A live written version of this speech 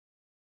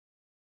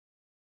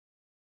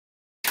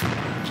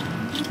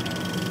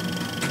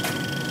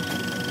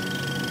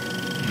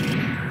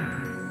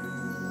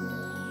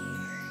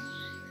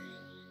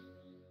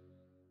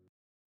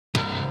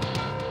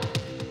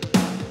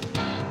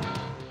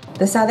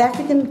The South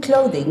African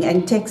Clothing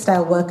and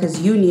Textile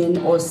Workers Union,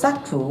 or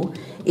SACTWU,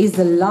 is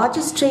the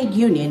largest trade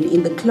union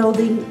in the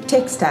clothing,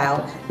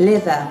 textile,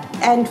 leather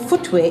and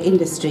footwear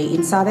industry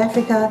in South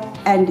Africa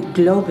and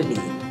globally.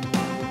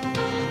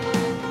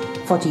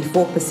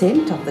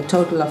 44% of the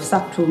total of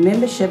SACTWU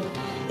membership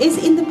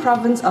is in the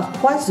province of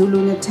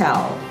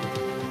KwaZulu-Natal.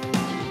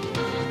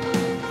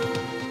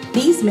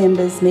 These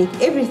members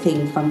make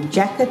everything from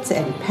jackets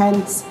and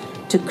pants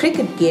to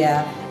cricket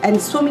gear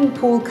and swimming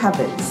pool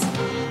covers.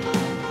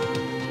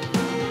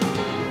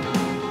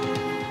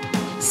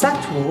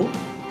 SACTWU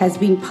has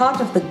been part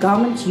of the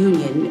garment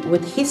union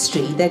with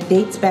history that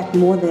dates back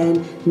more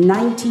than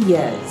 90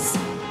 years.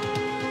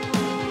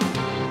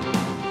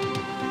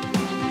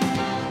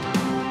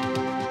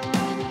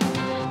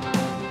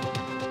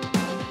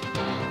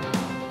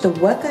 The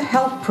Worker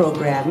Health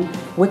Program,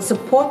 with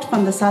support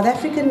from the South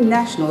African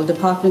National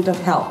Department of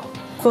Health,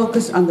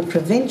 focused on the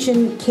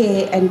prevention,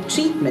 care and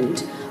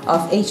treatment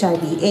of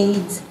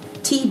HIV/AIDS,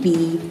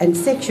 TB and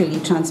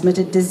sexually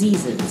transmitted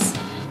diseases.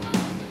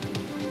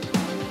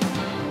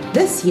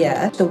 This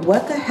year, the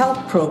Worker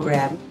Health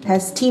Program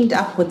has teamed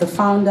up with the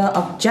founder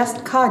of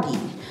Just Khadi,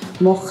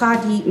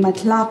 Mokhadi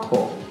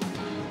Matlako.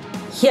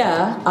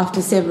 Here,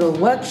 after several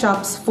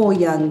workshops, 4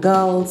 young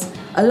girls,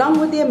 along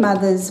with their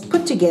mothers,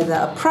 put together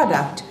a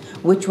product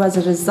which was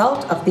a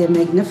result of their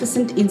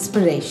magnificent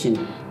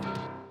inspiration.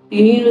 The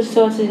union was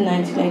started in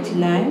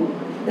 1999,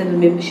 with a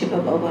membership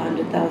of over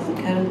 100,000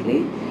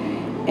 currently,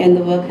 and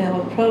the Worker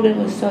Health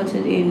Program was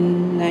started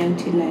in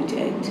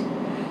 1998.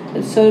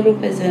 It started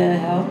off as a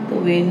health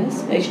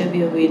awareness, HIV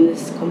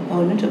awareness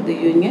component of the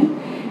union,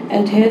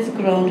 and has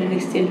grown to an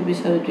extent that we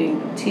started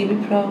doing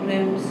TB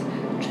programs,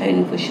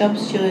 training for shop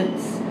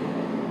stewards,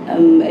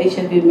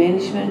 HIV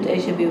management,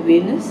 HIV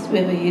awareness. We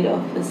have a head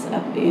office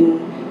up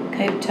in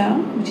Cape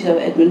Town, which is our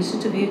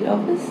administrative head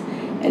office,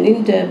 and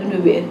in Durban,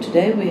 where we're at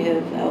today, we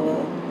have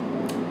our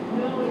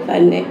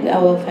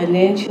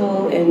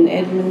financial and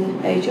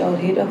admin HR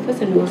head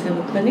office, and we also have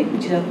a clinic,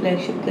 which is our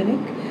flagship clinic,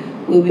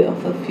 where we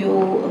offer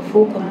a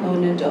full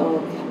component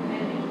of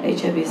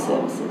HIV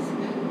services.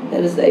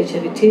 That is the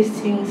HIV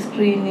testing,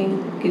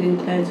 screening, getting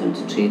clients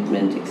onto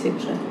treatment,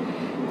 etc.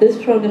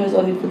 This program is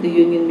only for the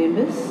union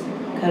members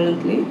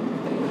currently.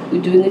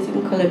 We're doing it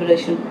in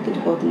collaboration with the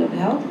Department of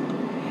Health.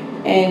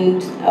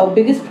 And our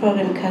biggest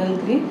program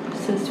currently,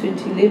 since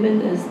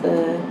 2011, is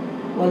the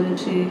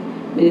Voluntary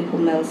Medical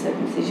Male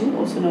Circumcision,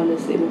 also known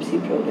as the MMC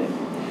program.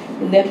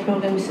 In that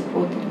program, we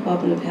support the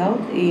Department of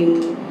Health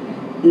in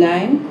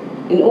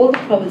all the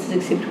provinces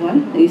except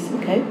one, the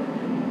Eastern Cape.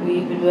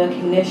 We've been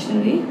working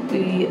nationally.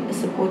 We are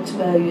supported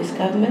by our US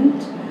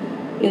government.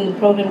 In the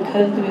program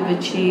currently, we've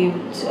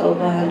achieved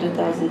over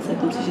 100,000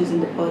 circumcisions in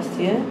the past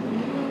year.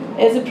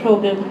 As a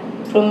program,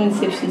 from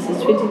inception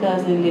since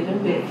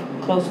 2011, we've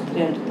close to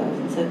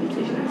 300,000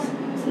 circumcisions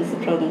since the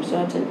program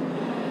started.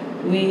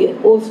 We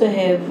also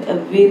have a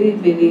very,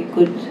 very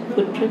good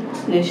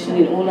footprint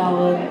nationally in all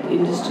our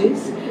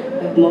industries.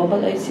 We have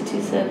mobile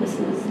HCT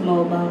services,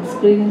 mobile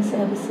screening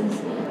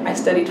services. I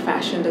studied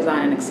fashion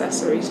design and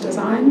accessories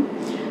design.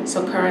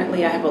 So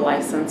currently I have a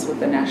license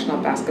with the National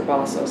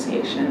Basketball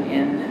Association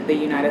in the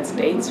United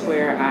States,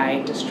 where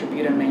I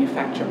distribute and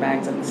manufacture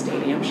bags at the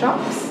stadium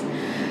shops.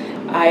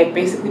 I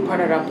basically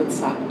partnered up with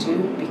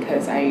SACTWU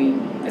because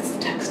it's the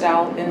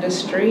textile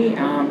industry.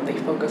 They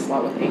focus a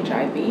lot with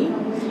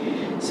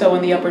HIV. So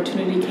when the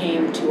opportunity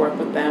came to work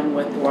with them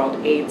with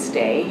World AIDS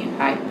Day,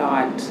 I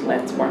thought,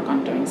 let's work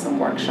on doing some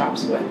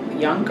workshops with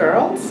young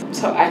girls.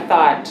 So I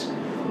thought,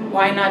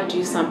 why not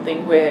do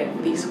something where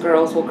these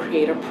girls will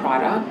create a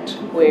product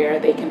where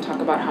they can talk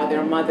about how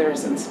their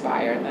mothers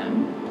inspire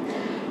them.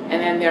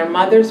 And then their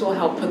mothers will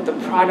help put the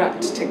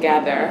product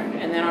together,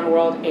 and then on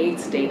World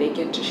AIDS Day they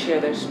get to share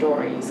their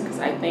stories, because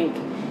I think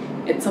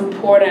it's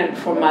important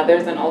for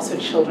mothers and also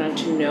children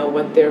to know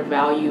what their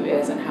value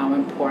is and how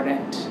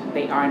important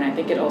they are, and I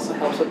think it also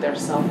helps with their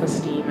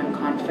self-esteem and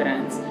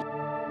confidence.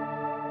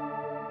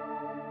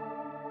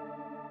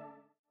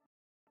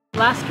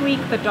 Last week,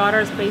 the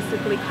daughters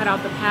basically cut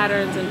out the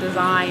patterns and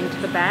designed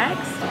the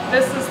bags.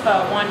 This is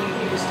the one you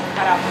use to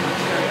cut out the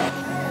material.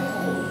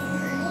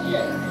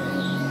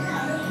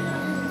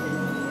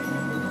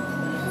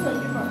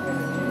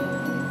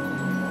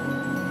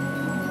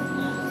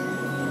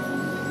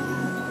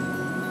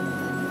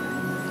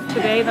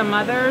 Today, the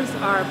mothers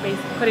are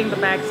basically putting the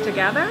bags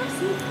together.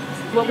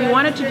 What we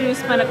wanted to do is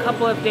spend a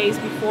couple of days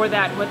before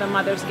that where the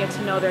mothers get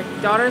to know their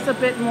daughters a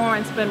bit more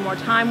and spend more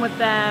time with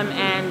them,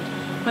 and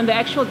when the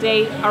actual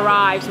day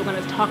arrives, we're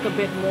going to talk a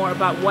bit more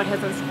about what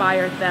has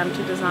inspired them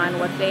to design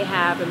what they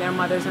have and their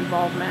mother's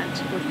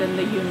involvement within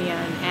the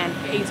union and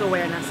AIDS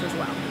awareness as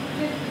well.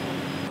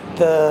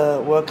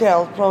 The Worker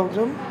Health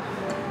Program,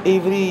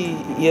 every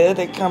year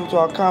they come to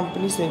our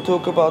companies and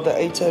talk about the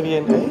HIV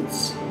and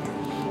AIDS.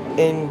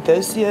 And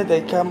this year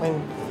they come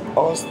and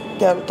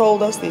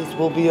told us there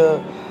will be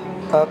a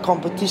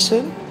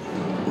competition.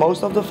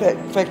 Most of the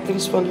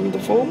factories filling the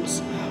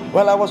forms.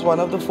 Well, I was one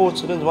of the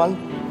fortunate ones.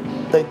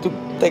 They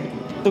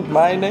took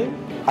my name,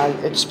 I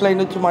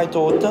explained it to my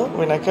daughter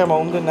when I came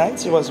home the night.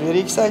 She was very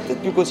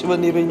excited because she was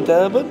never in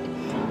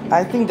Durban.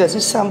 I think this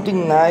is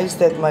something nice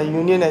that my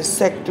union has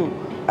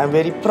SACTWU. I'm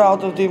very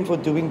proud of them for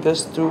doing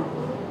this to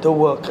the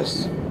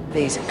workers.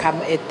 They come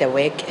at the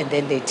work and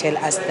then they tell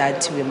us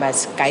that we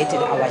must guide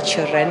our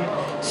children.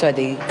 So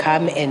they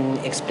come and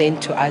explain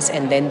to us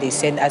and then they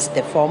send us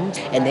the form.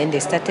 And then they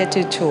started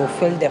to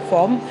fill the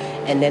form.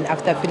 And then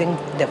after filling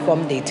the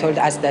form, they told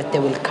us that they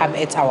will come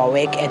at our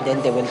work and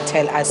then they will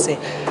tell us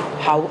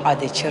how are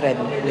the children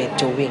were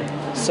doing.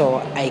 So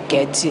I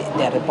get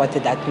the report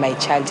that my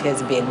child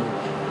has been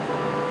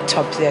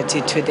top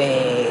 30 to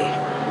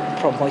the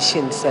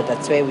promotion, so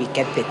that's why we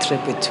get the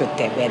tribute to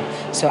Durban.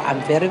 So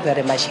I'm very,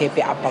 very much happy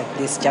about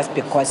this, just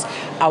because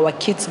our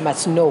kids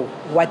must know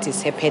what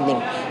is happening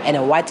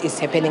and what is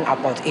happening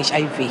about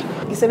HIV.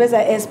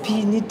 Ngisebenza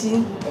SP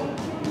Niti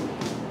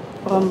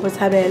from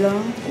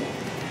Botshabelo.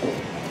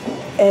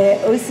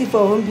 OC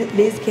for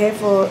home-based care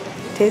for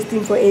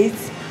testing for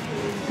AIDS.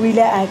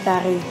 Wile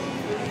Atari.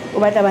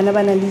 Ubata bana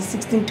bana li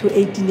 16 to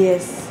 18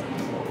 years.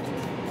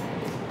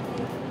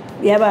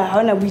 Yaba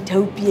haona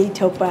buithaopi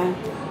ithaopa.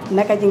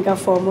 Naka jinka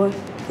formo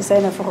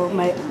sign for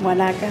my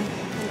manaka.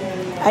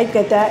 I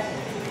kata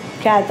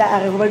kata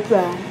are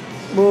hobatwa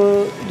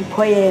bo the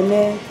poem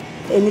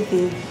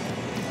anything.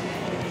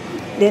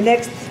 The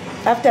next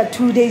after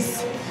 2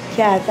 days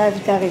kata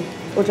vitari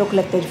auto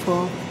collected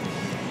for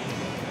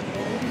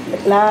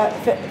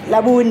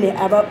la bone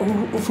aba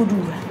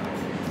ufudua.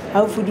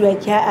 How fudua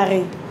kya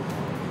are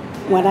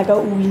manaka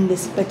win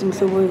this pattern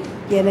so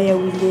yana ya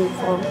win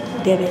from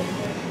Durban.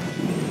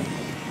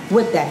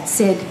 With that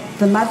said,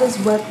 the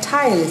mothers work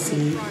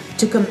tirelessly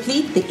to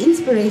complete the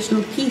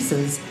inspirational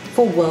pieces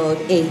for World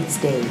AIDS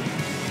Day.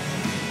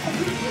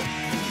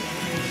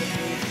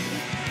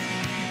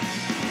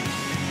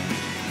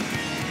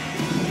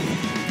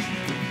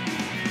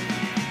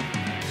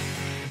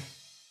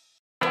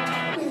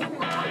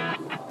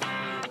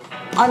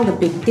 On the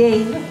big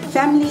day,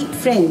 family,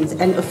 friends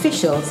and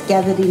officials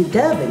gathered in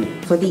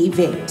Durban for the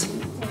event.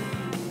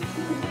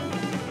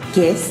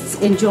 Guests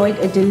enjoyed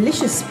a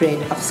delicious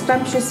spread of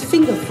scrumptious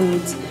finger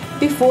foods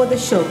before the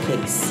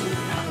showcase.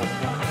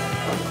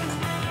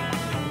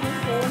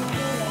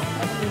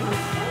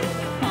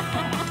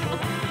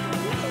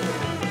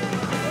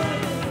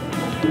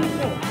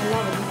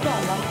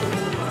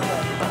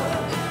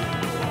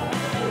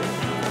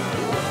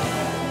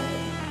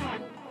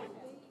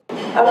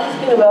 I'm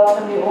just going to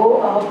welcome you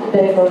all. I hope the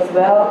day goes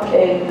well,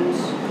 and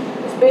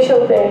a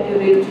special thank you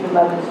really to the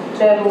mothers who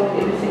traveled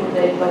every single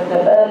day, got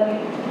up early,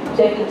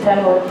 taking time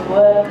out to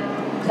work,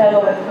 time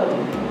away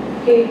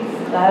from kids,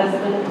 the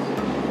husband.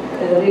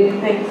 And I really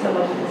thank you so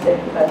much for the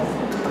sacrifice.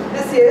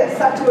 This year,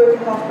 SACTWU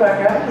Worker Health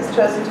Program has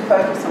chosen to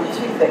focus on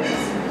two things: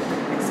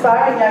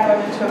 inspiring young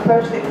women to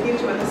approach their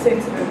future with a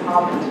sense of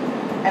empowerment,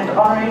 and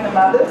honouring the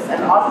mothers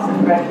and aunts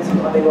and grandmothers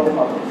who are their role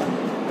models.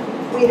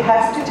 We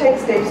have to take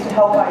steps to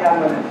help our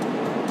young women,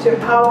 to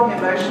empower them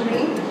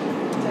emotionally,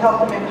 to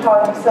help them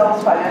empower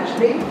themselves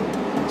financially,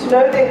 to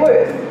know their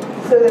worth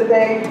so that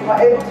they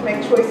are able to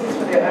make choices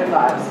for their own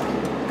lives.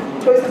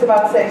 Choices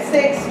about safe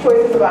sex,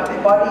 choices about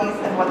their bodies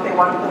and what they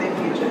want for their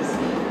futures.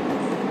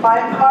 By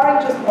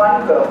empowering just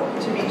one girl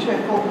to reach her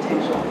full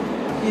potential,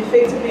 you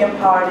effectively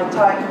empower an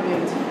entire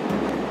community.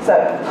 So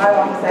I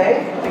want to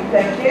say a big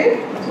thank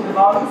you to the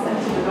moms and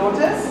to the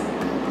daughters.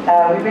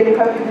 We really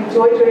hope you've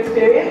enjoyed your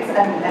experience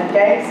and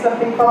gained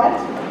something from it.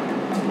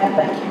 And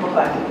thank you for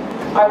that.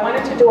 I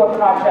wanted to do a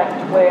project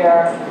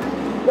where,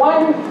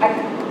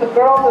 the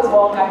girls as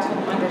well got to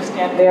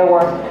understand their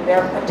worth and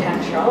their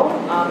potential,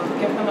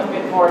 give them a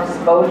bit more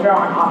exposure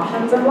on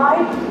options in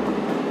life.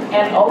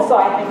 And also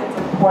I think it's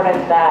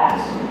important that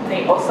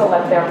they also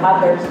let their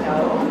mothers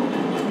know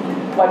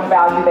what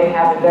value they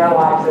have in their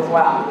lives as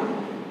well.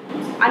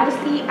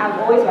 Honestly, I've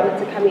always wanted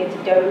to come here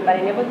to Durban, but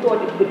I never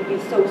thought it would be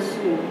so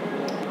soon.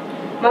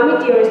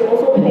 Mommy Dearest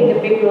also played a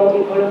big role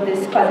in all of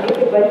this, because if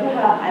it weren't for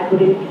her, I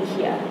wouldn't be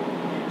here.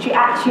 She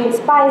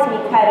inspires me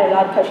quite a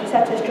lot because she's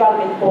such a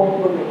strong and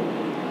bold woman.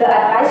 The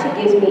advice she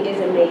gives me is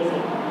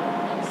amazing.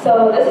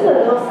 So this is a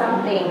little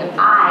something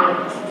I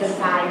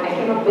designed. I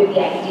came up with the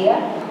idea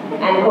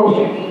and hope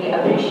she really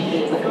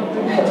appreciates it.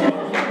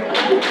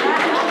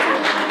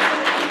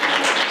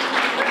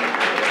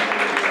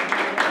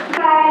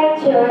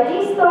 My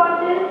journey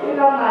started with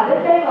my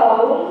mother came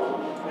home.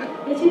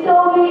 And she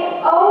told me,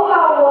 "Oh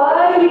my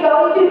word, you're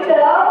going to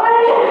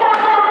Durban?"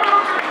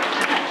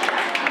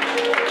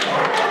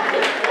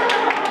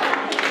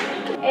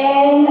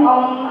 And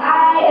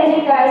as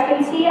you guys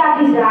can see,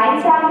 I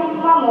designed something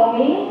for my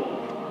mommy.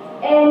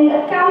 And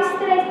it comes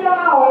straight from my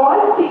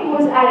heart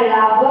because I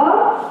love her.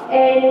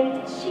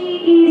 And she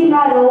is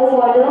my role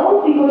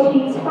model because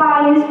she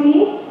inspires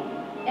me.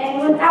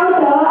 And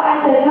without her,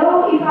 I don't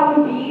know if I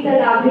would be the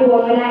lovely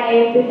woman I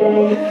am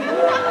today.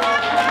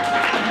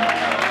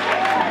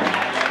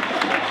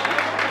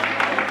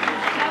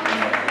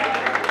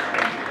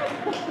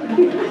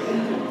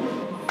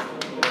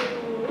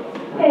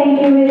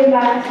 Thank you very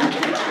much.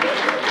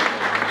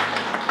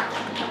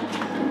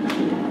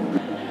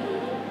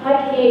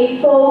 I gave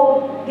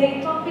So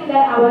they told me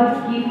that I want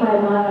to give my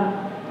mother.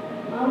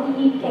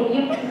 Mommy, can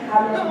you please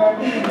come and help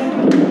me?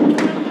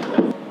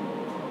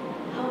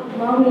 Oh,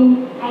 Mommy,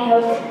 I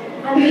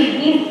made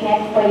this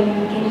bag for you.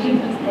 Can you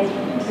please take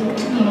it?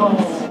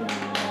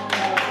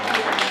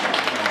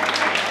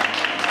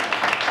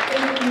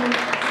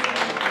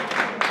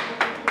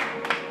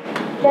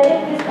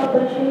 Getting this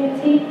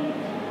opportunity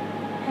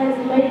has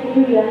made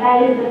me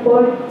realize the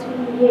bond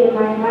between me and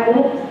my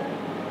mother,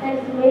 has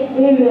made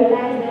me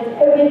realize that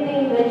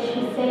everything that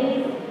she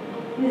says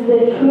is the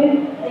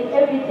truth, and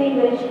everything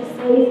that she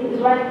says is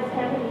what is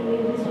happening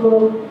in this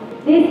world.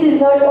 This is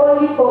not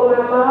only for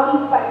my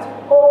mom, but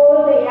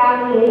all the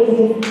young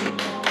ladies.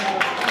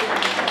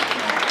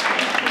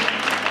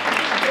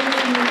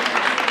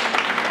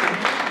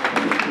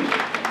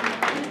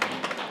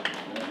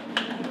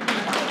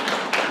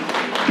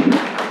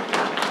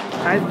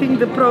 I think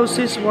the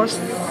process was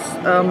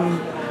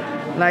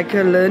like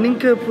a learning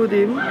curve for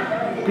them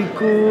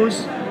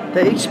because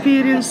they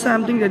experienced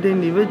something that they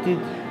never did.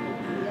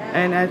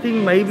 And I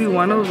think maybe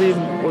one of them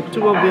or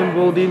two of them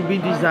will then be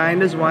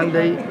designers one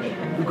day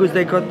because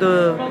they got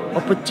the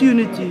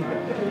opportunity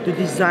to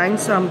design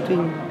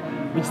something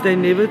which they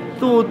never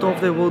thought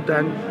of they would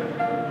done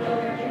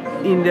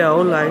in their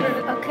whole life.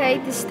 Okay,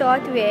 to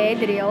start we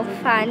had real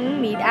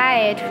fun.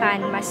 I had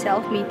fun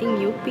myself meeting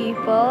new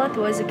people. It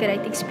was a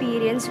great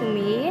experience for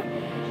me.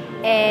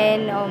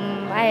 And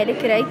I had a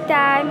great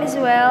time as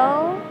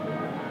well.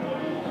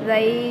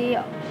 They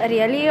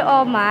really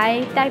are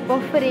my type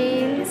of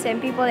friends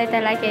and people that I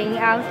like hanging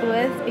out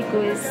with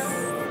because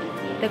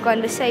the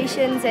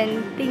conversations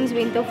and things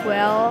went off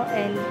well,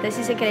 and this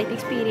is a great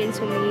experience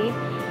for me.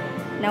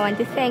 And I want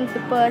to thank the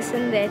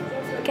person that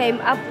came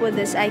up with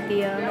this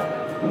idea.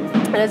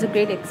 It was a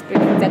great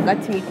experience. I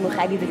got to meet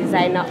Mukhadi, the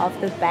designer of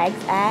the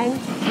bags, and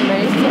she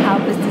managed to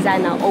help us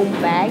design our own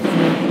bags.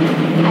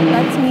 I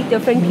got to meet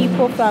different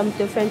people from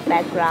different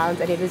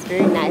backgrounds, and it was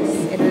very nice.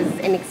 It was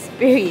an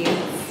experience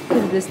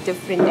because it was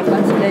different. I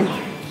got to learn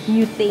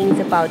new things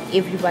about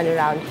everyone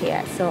around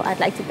here. So I'd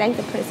like to thank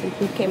the person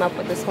who came up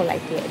with this whole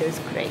idea. It was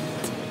great.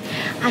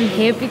 I'm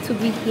happy to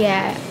be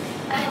here.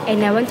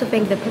 And I want to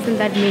thank the person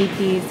that made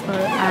this for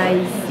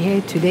us. Yeah,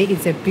 today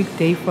is a big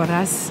day for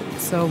us.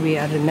 So we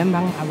are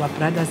remembering our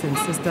brothers and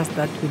sisters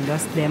that we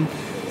lost them.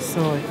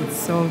 So it's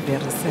so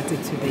very sad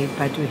today,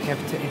 but we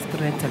have to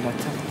experience a lot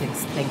of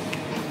things. Thank you.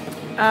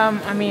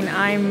 I mean,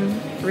 I'm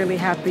really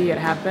happy it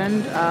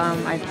happened.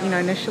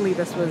 Initially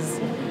this was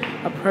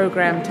a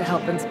program to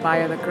help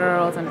inspire the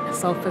girls and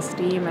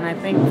self-esteem, and I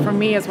think for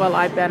me as well,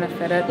 I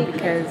benefited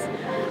because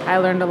I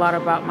learned a lot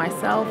about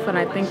myself, and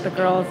I think the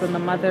girls and the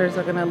mothers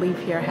are going to leave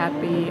here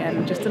happy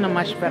and just in a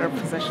much better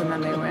position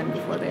than they were in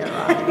before they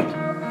arrived.